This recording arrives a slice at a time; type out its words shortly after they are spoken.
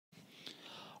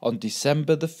On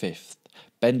December the 5th,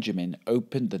 Benjamin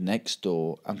opened the next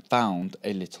door and found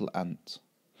a little ant.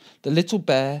 The little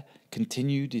bear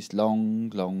continued his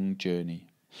long journey.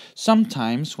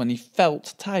 Sometimes when he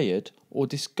felt tired or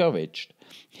discouraged,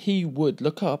 he would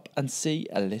look up and see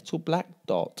a little black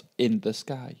dot in the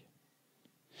sky.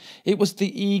 It was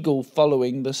the eagle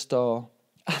following the star,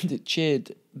 and it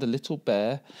cheered the little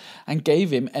bear and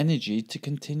gave him energy to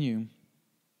continue.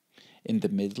 In the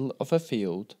middle of a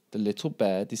field, the little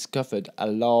bear discovered a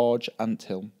large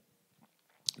anthill.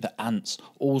 The ants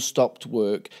all stopped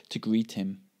work to greet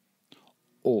him.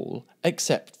 All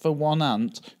except for one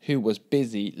ant who was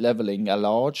busy levelling a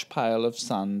large pile of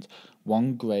sand,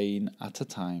 one grain at a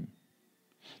time.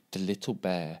 The little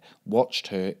bear watched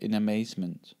her in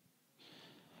amazement.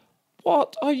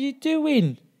 "What are you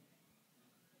doing?"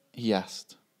 he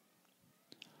asked.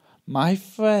 "My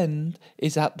friend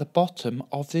is at the bottom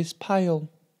of this pile."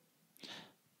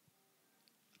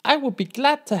 "I would be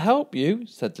glad to help you,"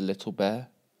 said the little bear.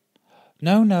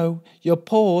 No, your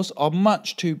paws are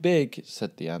much too big,"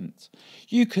 said the ant.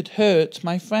 "You could hurt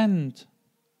my friend."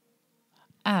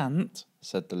 "Ant,"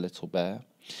 said the little bear,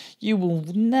 "you will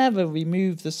never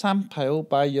remove the sand pile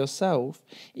by yourself,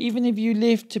 even if you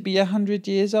live to be 100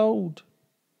 years old."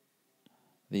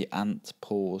 The ant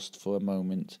paused for a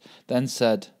moment, then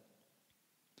said,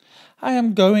 "I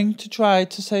am going to try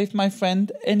to save my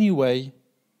friend anyway."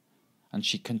 And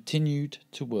she continued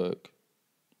to work.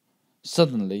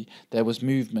 Suddenly there was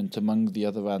movement among the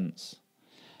other ants.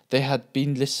 They had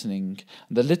been listening,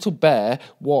 and the little bear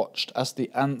watched as the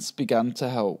ants began to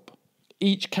help,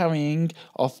 each carrying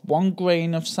off one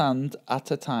grain of sand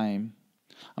at a time.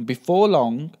 And before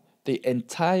long, the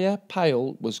entire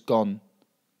pile was gone,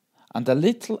 and a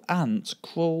little ant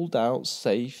crawled out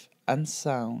safe and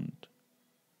sound.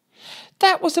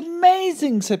 "That was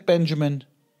amazing," said Benjamin.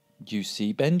 "You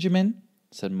see, Benjamin,"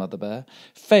 said Mother Bear,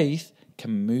 "faith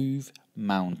can move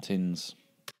mountains."